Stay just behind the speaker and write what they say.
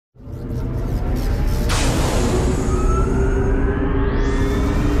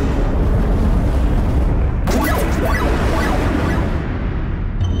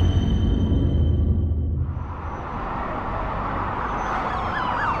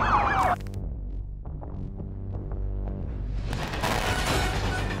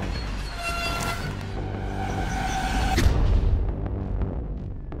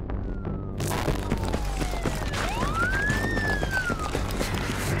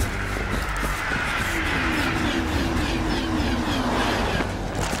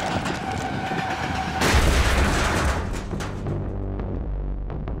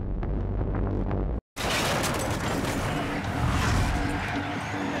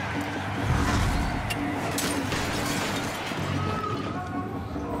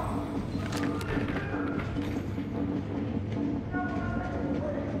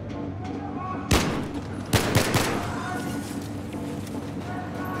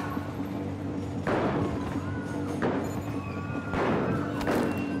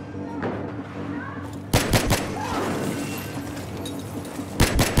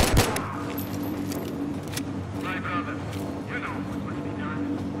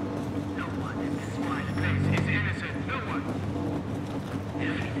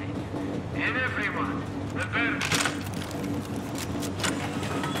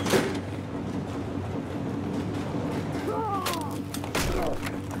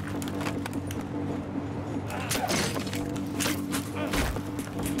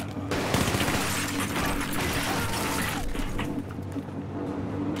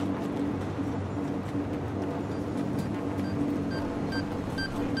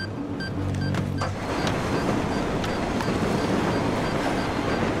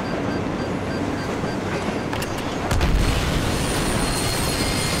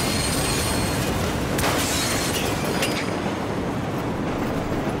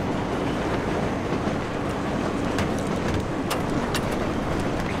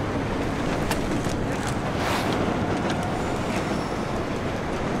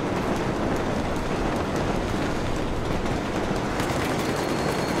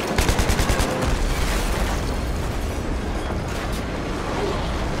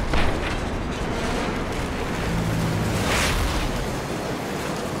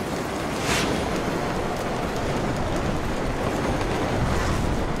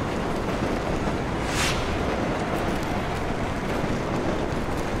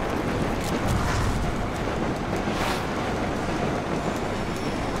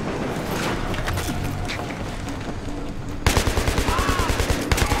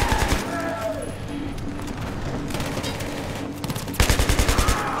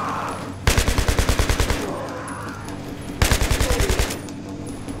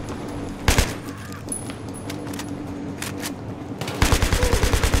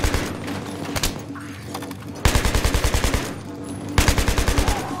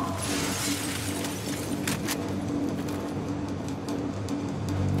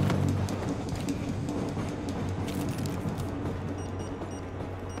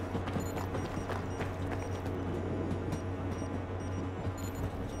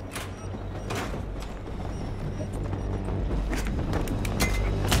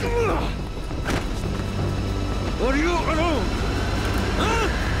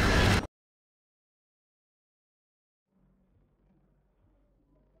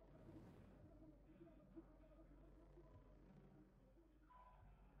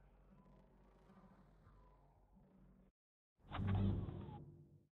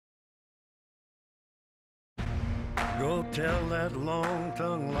Go tell that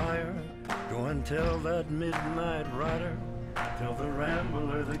long-tongued liar, go and tell that midnight rider, tell the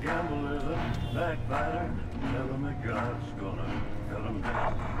rambler, the gambler, the backbiter, tell him that God's gonna cut him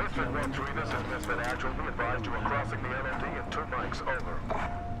down. Misfit 1-3, this is Misfit Actual. We advised you are crossing the LMD in 2 mics, over.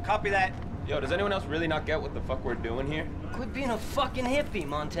 Copy that. Yo, does anyone else really not get what the fuck we're doing here? Quit being a fucking hippie,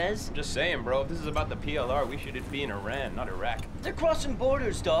 Montez. I'm just saying, bro, if this is about the PLR, we should be in Iran, not Iraq. They're crossing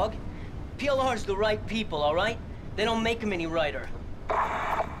borders, dog. PLR's the right people, all right? They don't make them any righter.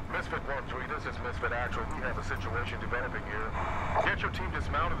 Misfit 1-3, this is Misfit Actual. We have a situation developing here. Get your team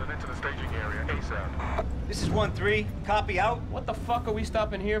dismounted and into the staging area ASAP. This is 1-3. Copy out. What the fuck are we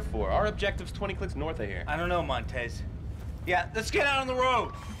stopping here for? Our objective's 20 clicks north of here. I don't know, Montez. Yeah, let's get out on the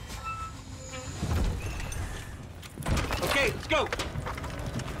road. Okay, let's go.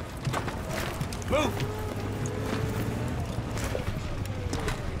 Move.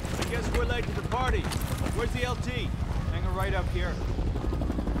 I guess we're late to the party. Where's the LT? Hanging right up here.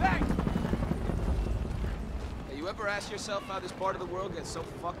 Hey! Hey, you ever ask yourself how this part of the world gets so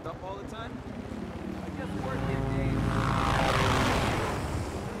fucked up all the time? I just worked in days.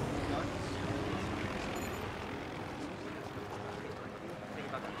 Think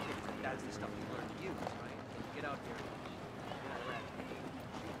about the kids, that's the stuff you learn to use, right? Get out here, get out of that,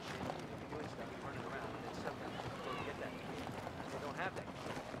 doing stuff, running around, and then sometimes you go get that. They don't have that.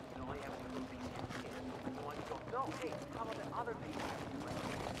 You know, all you have to do is be scared. You want to go, no, hey, how about the other people?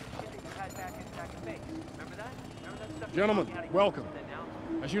 Shit that you had back in base. Remember that? Remember that stuff? Gentlemen, welcome.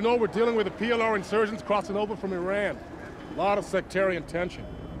 As you know, we're dealing with the PLR insurgents crossing over from Iran. A lot of sectarian tension.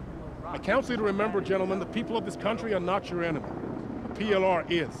 I counsel you to remember, gentlemen, the people of this country are not your enemy. The PLR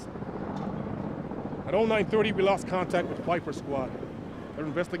is. At 0930, we lost contact with Viper Squad. They're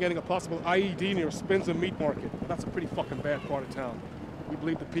investigating a possible IED near Spinza Meat Market. That's a pretty fucking bad part of town. We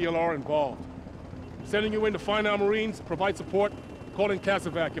believe the PLR involved. Sending you in to find our Marines, provide support, call in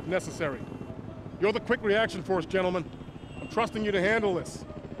Kazovac if necessary. You're the quick reaction force, gentlemen. I'm trusting you to handle this.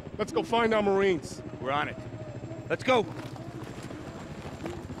 Let's go find our Marines. We're on it. Let's go.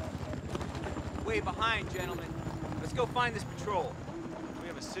 Way behind, gentlemen. Let's go find this patrol. We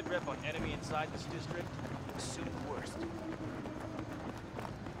have a sit rep on enemy inside this district. Assume the worst.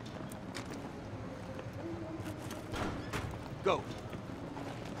 Go.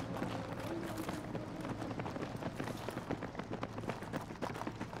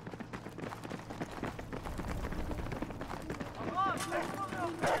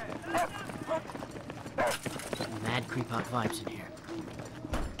 Mad creep out vibes in here.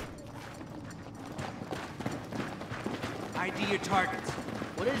 ID your targets.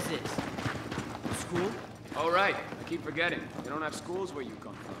 What is this? School? Oh, right. I keep forgetting. You don't have schools where you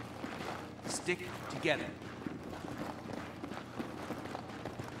come from. Stick together.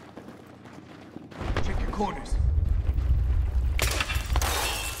 Check your corners.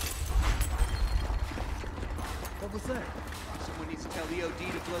 What was that? Someone needs to tell the OD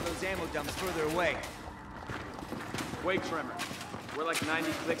to blow those ammo dumps further away. Wait, Tremor. We're like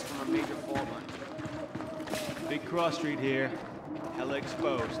 90 clicks from a major fault line. Big cross street here. Hella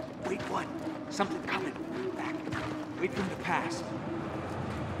exposed. Wait, what? Something coming. Back. Wait for him to pass.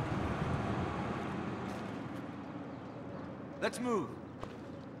 Let's move.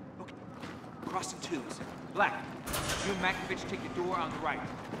 Okay. Cross in twos. Black. You and Makovich take the door on the right.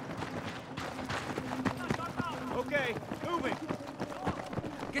 Okay, moving.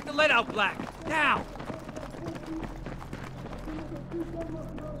 Get the lead out, Black. Now!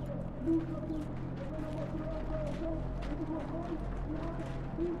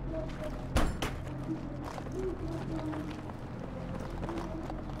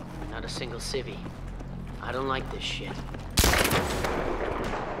 Not a single civvy. I don't like this shit.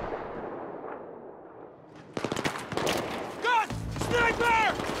 Gun!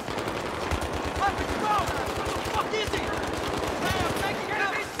 Sniper! Let's go! What the fuck is he? Sam, take it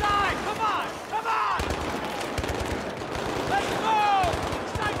out inside! Come on! Come on! Let's go!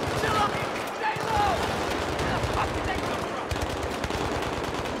 Sniper, chill up! Stay low! Where the fuck did they come from?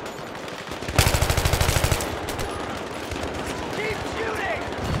 Keep shooting!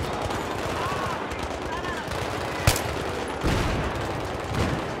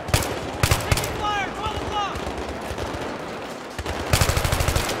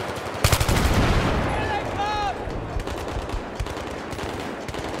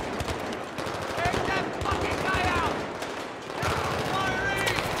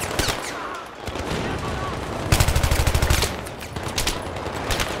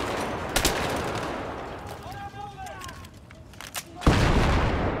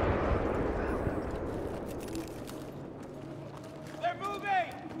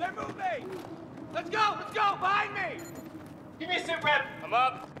 Let's go! Behind me! Give me a sit rep. I'm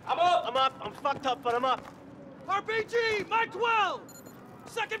up. I'm fucked up, but I'm up. RPG! Mike 12!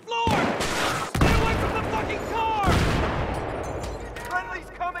 Second floor! Stay away from the fucking car! Friendly's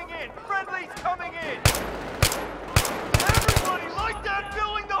coming in! Everybody, light that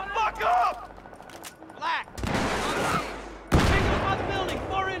building the fuck up! Black! Tango's by the building!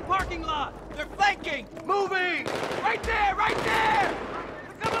 Far in parking lot! They're flanking! Moving! Right there! They're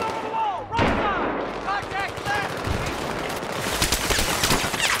coming over the wall! Right side! Contact left!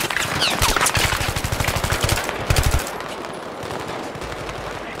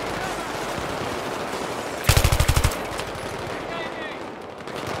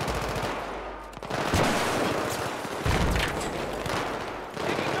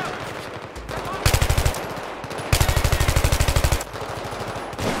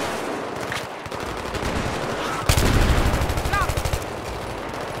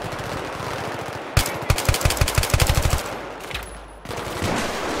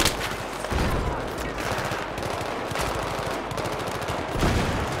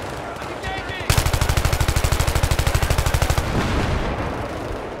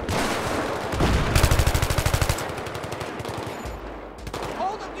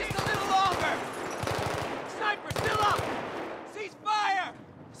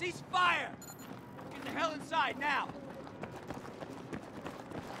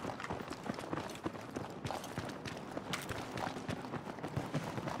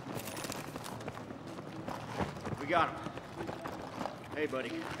 Got him. Hey,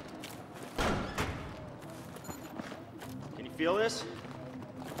 buddy. Can you feel this?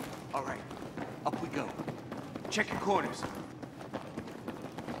 All right, up we go. Check your corners.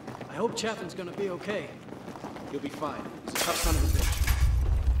 I hope Chapman's gonna be okay. You'll be fine. He's a tough son of a bitch.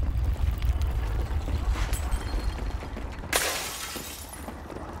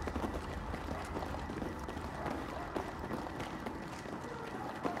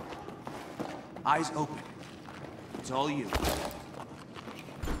 Eyes open. It's all you.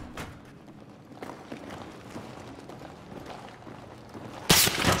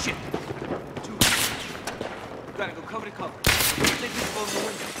 Shit! Two. Gotta go cover to cover. Take this over the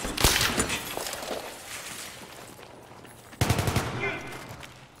window.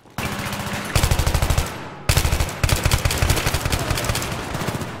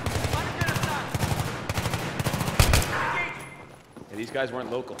 Yeah, these guys weren't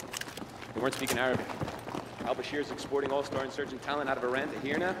local. They weren't speaking Arabic. Al-Bashir's exporting all-star insurgent talent out of Iran to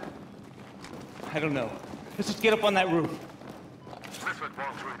here now? I don't know. Let's just get up on that roof. Misfit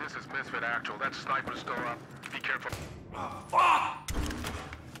 1-3, this is Misfit Actual. That sniper's still up. Be careful. Oh, fuck!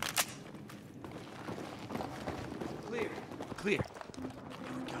 Clear. Clear.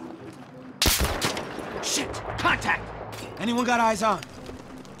 Here we go. Shit! Contact! Anyone got eyes on?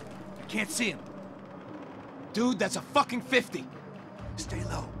 I can't see him. Dude, that's a fucking 50. Stay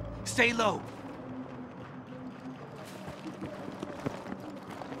low. Stay low.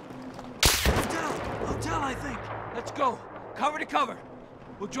 Hotel, I think. Let's go. Cover to cover.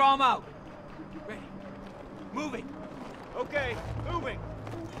 We'll draw him out. Ready. Moving. Okay, moving.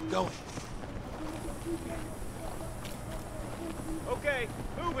 Going. Okay,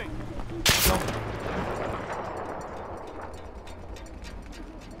 moving. Going.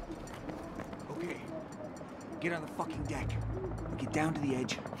 Okay. Get on the fucking deck. We get down to the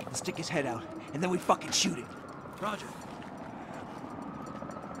edge, and stick his head out, and then we fucking shoot it. Roger.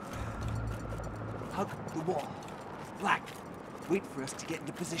 Hug the wall. Black, wait for us to get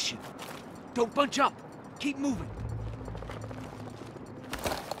into position. Don't bunch up. Keep moving.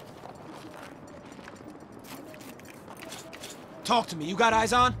 Talk to me. You got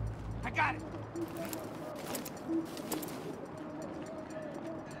eyes on? I got it.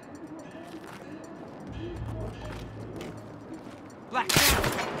 Black, down.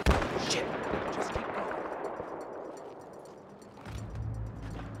 Shit. Just keep going.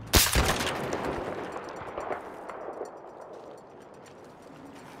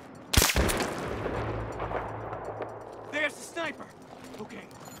 There's the sniper.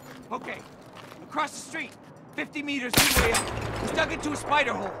 Okay. Across the street. 50 meters way up. He's dug into a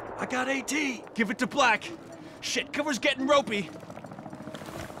spider hole. I got AT. Give it to Black. Shit, cover's getting ropey.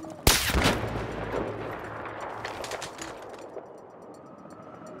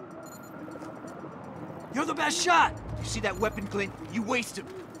 You're the best shot. You see that weapon glint? You waste him.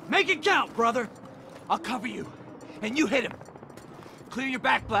 Make it count, brother. I'll cover you. And you hit him. Clear your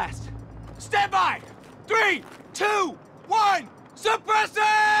back blast. Stand by. 3, 2, 1. Suppress it!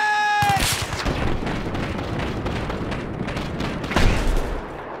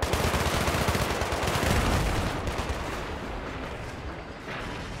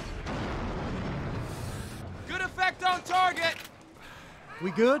 on target!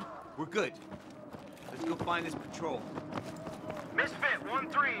 We good? We're good. Let's go find this patrol. Misfit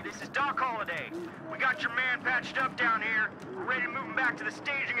 1-3, this is Doc Holliday. We got your man patched up down here. We're ready to move him back to the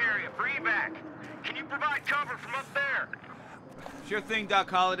staging area for evac. Can you provide cover from up there? Sure thing, Doc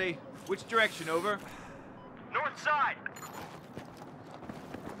Holliday. Which direction, over? North side.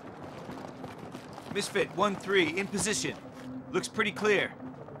 Misfit 1-3, in position. Looks pretty clear.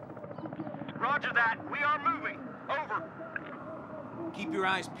 Roger that. We are moving. Over. Keep your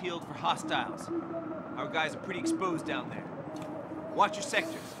eyes peeled for hostiles. Our guys are pretty exposed down there. Watch your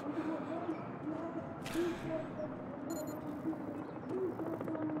sectors.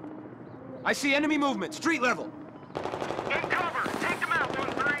 I see enemy movement, street level. In cover. Take them out,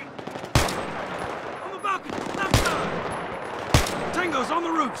 1-3. On the balcony, left side! Tango's on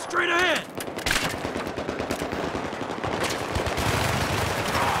the roof, straight ahead!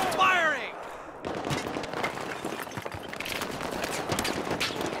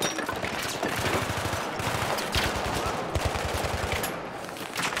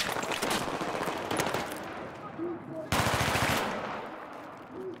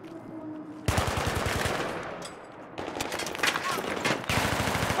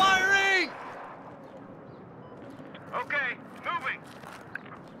 Firing! Okay, moving.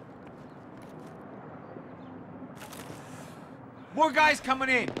 More guys coming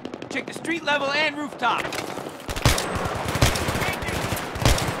in. Check the street level and rooftop.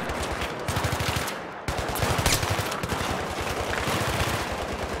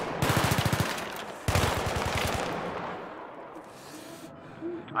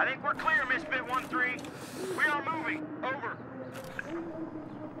 I think we're clear, Misfit 1-3. We are moving. Over.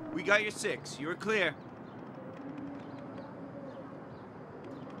 We got your 6. You're clear.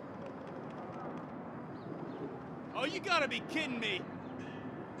 Oh, you gotta be kidding me!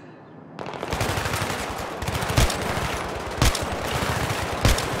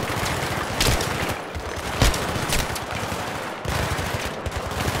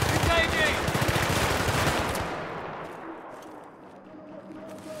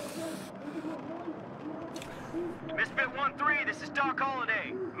 Misfit 1-3, this is Doc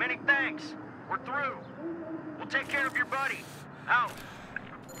Holliday. Many thanks. We're through. We'll take care of your buddy. Out.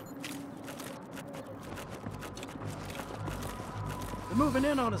 They're moving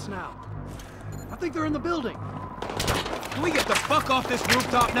in on us now. I think they're in the building. Can we get the fuck off this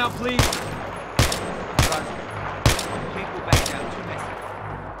rooftop now, please? Roger. Can't go back down. Too messy.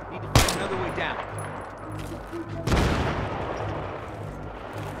 Need to find another way down.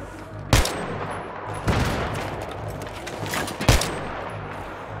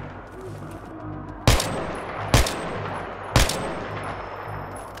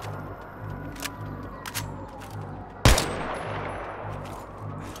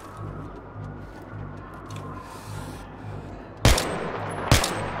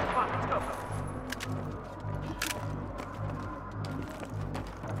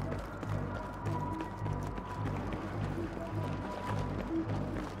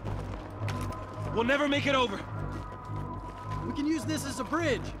 We'll never make it over. We can use this as a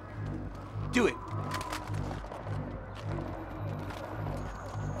bridge. Do it.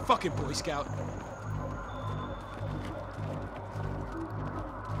 Fucking Boy Scout.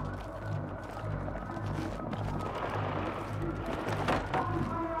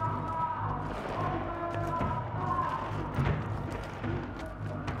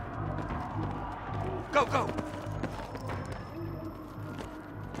 Go, go.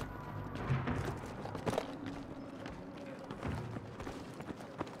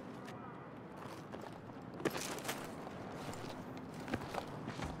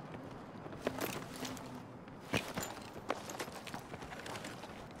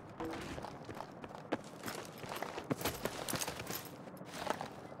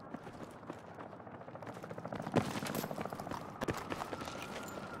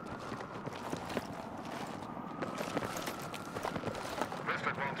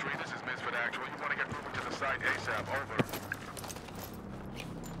 Misfit 1-3, this is Misfit Actual. You want to get moving to the site ASAP. Over.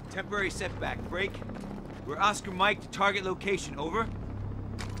 Temporary setback. Break. We're Oscar Mike to target location. Over.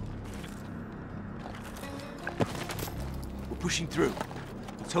 We're pushing through.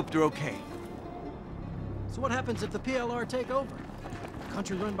 Let's hope they're okay. So what happens if the PLR take over? A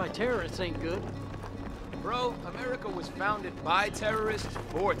country run by terrorists ain't good. Bro, America was founded by terrorists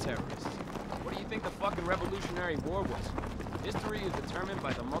for terrorists. What do you think the fucking Revolutionary War was? History is determined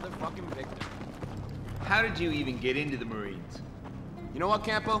by the motherfucking victor. How did you even get into the Marines? You know what,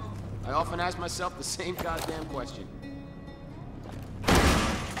 Campo? I often ask myself the same goddamn question.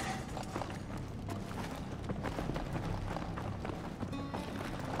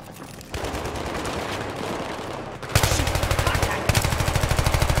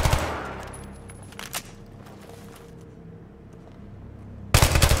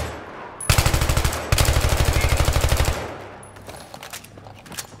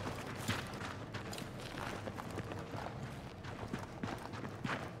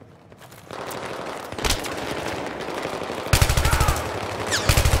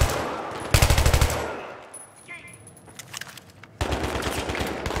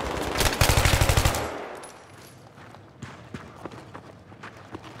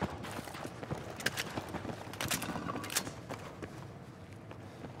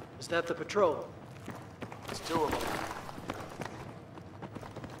 that the patrol? It's two of them.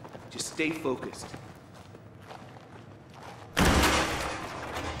 Just stay focused.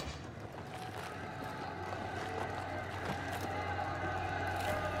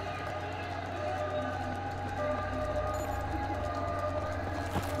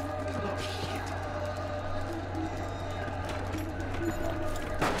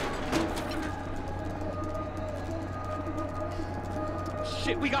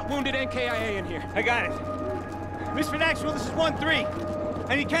 We got wounded NKIA in here. I got it. Misfit Actual, this is 1-3.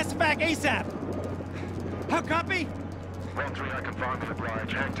 I need cast it back ASAP. How copy? 1-3, I confirm the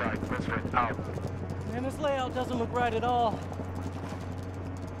oblige. Hang tight. Misfit, out. Man, this layout doesn't look right at all.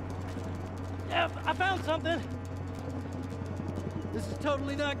 Yeah, I found something. This is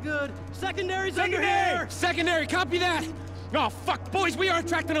totally not good. Secondary's under here! Secondary, copy that! Oh, fuck, boys, we are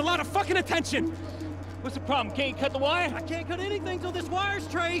attracting a lot of fucking attention! What's the problem? Can't cut the wire? I can't cut anything till this wire's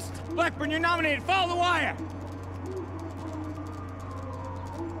traced. Blackburn, you're nominated. Follow the wire.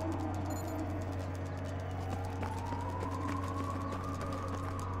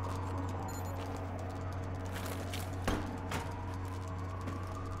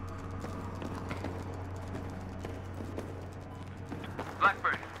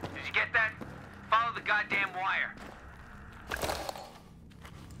 Blackburn, did you get that? Follow the goddamn wire.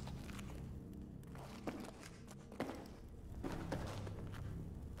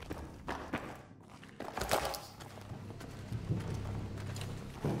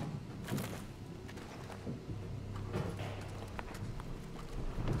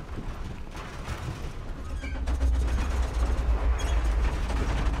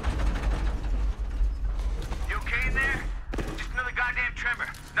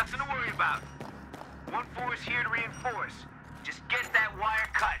 Nothing to worry about. 1-4 is here to reinforce. Just get that wire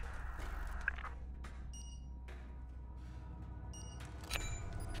cut.